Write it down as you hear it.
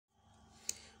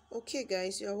Okay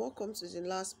guys, you are welcome to the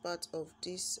last part of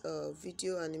this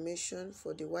video animation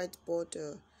for the whiteboard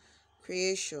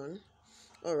creation.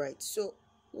 All right, so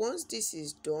once this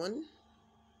is done,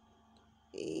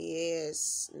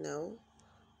 yes, now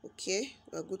okay,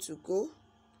 we are good to go.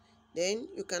 Then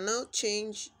you can now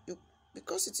change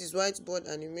because it is whiteboard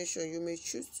animation, you may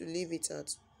choose to leave it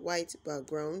at white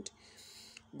background.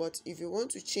 But if you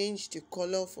want to change the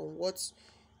color from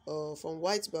from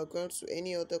white background to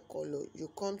any other color, you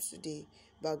come to the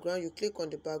background, you click on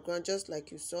the background just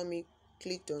like you saw me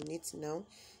clicked on it now.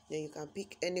 Then you can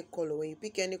pick any color. When you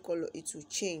pick any color, it will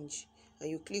change, and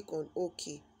you click on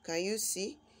OK. Can you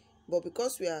see? But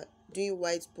because we are doing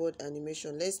whiteboard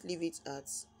animation, let's leave it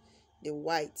at the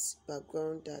white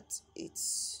background that it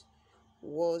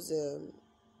was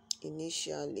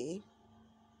initially.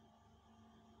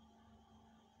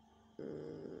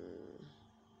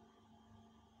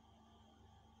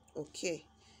 Okay,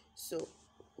 so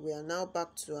we are now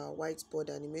back to our whiteboard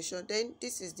animation. Then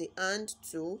this is the hand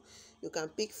tool. You can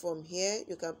pick from here.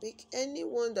 You can pick any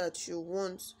one that you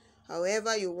want,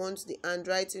 however you want the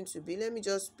handwriting to be. Let me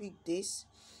just pick this.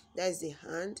 That is the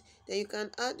hand. Then you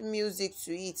can add music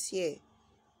to it here.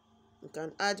 You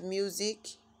can add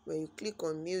music. When you click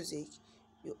on music,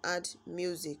 you add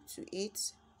music to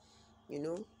it, you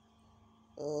know,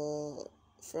 or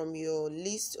from your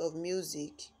list of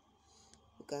music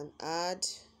you can add.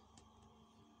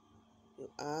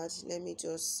 Let me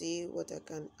just see what I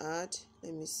can add.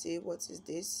 Let me see, what is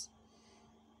this?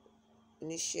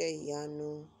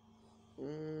 Yano.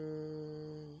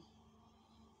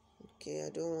 Okay, I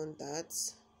don't want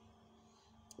that.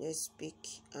 Let's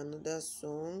pick another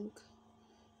song,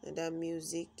 another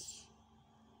music.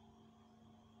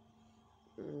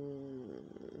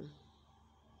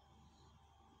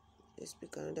 Let's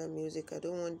pick another music. I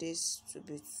don't want this to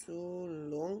be too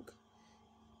long.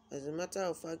 As a matter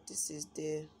of fact, this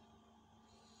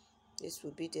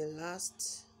will be the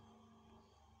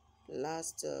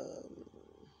last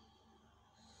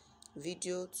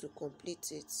video to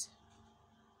complete it.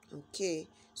 Okay,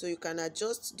 so you can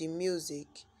adjust the music.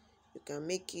 You can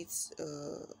make it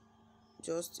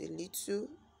just a little,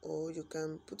 or you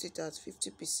can put it at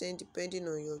 50% depending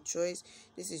on your choice.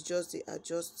 This is just the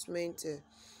adjustment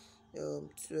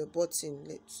to a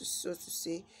button, so to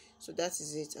say. So that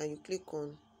is it, and you click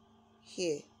on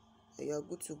here and you are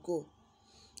good to go.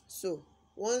 So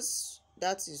once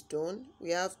that is done, we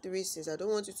have 3 scenes. I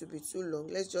don't want it to be too long.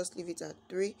 Let's just leave it at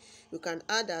 3. You can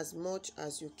add as much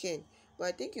as you can, but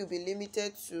I think you'll be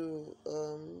limited to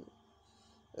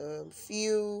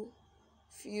few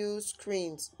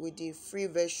screens with the free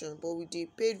version. But with the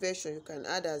paid version, you can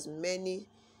add as many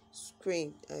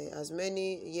scene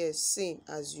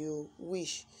as you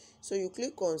wish. So you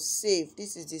click on save.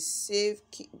 This is the save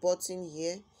button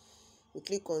here. You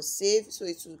click on save. So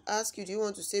it will ask you, do you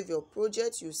want to save your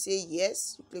project? You say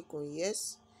yes. You click on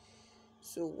yes.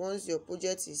 So once your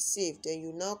project is saved, then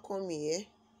you now come here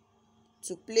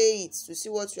to play it, to see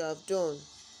what you have done.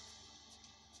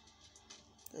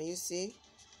 Can you see?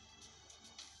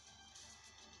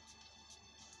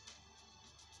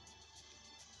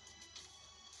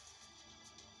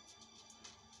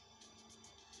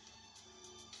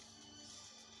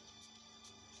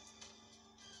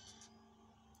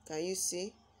 Can you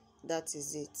see? That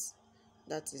is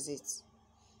it.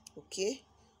 Okay,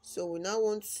 so we now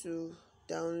want to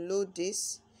download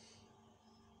this.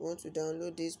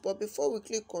 But before we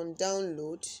click on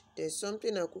download, there's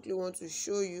something I quickly want to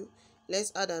show you.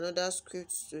 Let's add another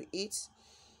script to it.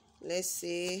 Let's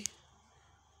say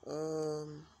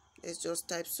let's just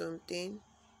type something.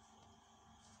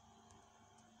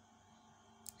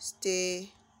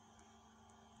 Stay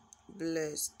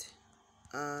blessed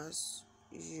as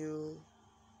you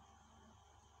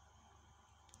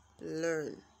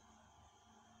learn.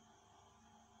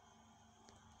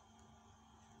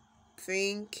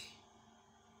 Think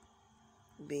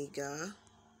bigger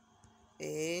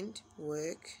and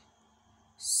work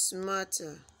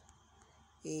smarter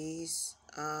is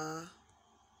our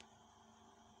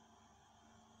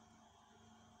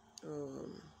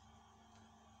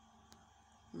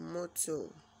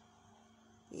motto.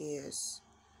 Yes,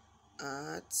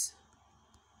 at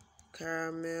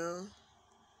Caramel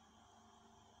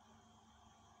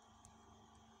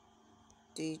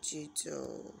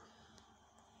Digital.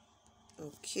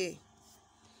 Okay,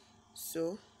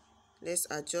 so let's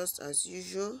adjust as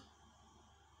usual.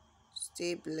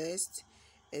 Stay blessed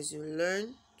as you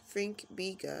learn. Think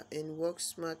bigger and work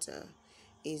smarter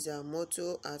is our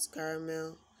motto at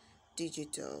Caramel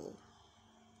Digital.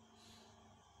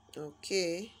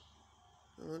 Okay,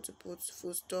 I want to put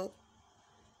full stop.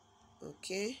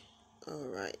 Okay, All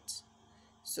right,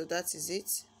 so that is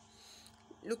it.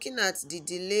 Looking at the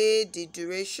delay, the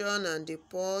duration, and the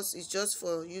pause is just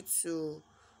for you to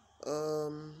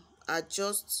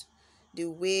adjust the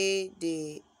way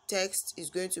the text is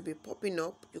going to be popping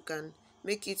up. You can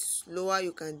make it slower,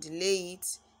 you can delay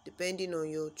it depending on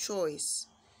your choice.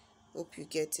 Hope you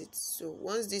get it. So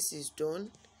once this is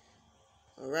done,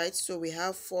 all right, so we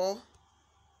have four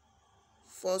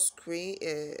screen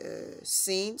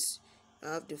scenes.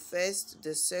 I have the first,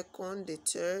 the second, the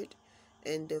third,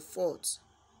 and the fourth.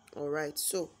 All right,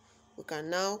 so we can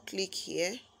now click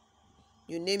here.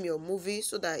 You name your movie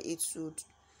so that it should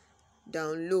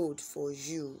download for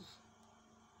you.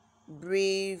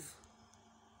 Brief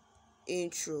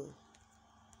intro.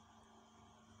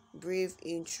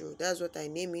 That's what I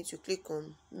name it. You click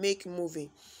on make movie.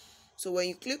 So when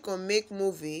you click on make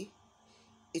movie,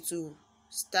 it will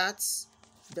start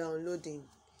downloading.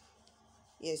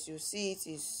 Yes, you see it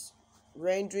is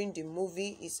rendering the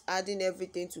movie. It's adding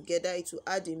everything together. It will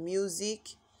add the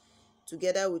music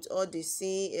together with all the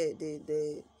scene,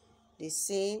 the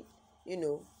scene,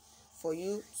 for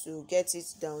you to get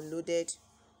it downloaded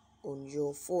on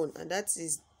your phone. And that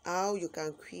is how you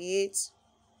can create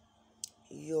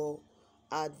your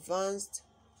advanced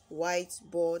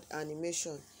whiteboard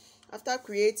animation. After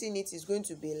creating it, it's going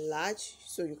to be large,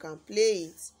 so you can play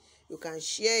it, you can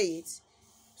share it.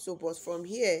 So but from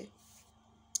here,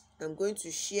 I'm going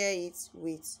to share it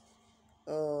with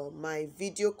my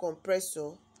video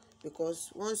compressor,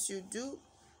 because once you do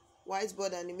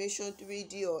whiteboard animation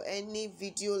 3D or any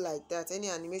video like that, any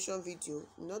animation video,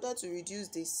 in order to reduce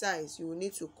the size, you will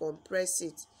need to compress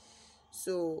it.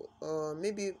 So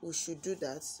maybe we should do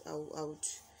that.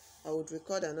 I would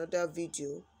record another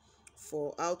video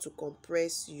for how to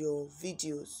compress your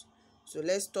videos. So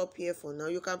let's stop here for now.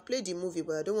 You can play the movie,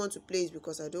 but I don't want to play it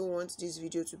because I don't want this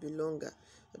video to be longer.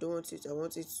 I want it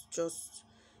just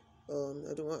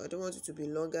I don't want it to be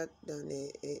longer than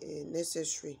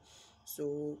necessary. So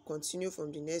we'll continue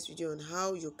from the next video on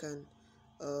how you can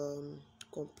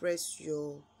compress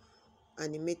your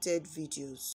animated videos.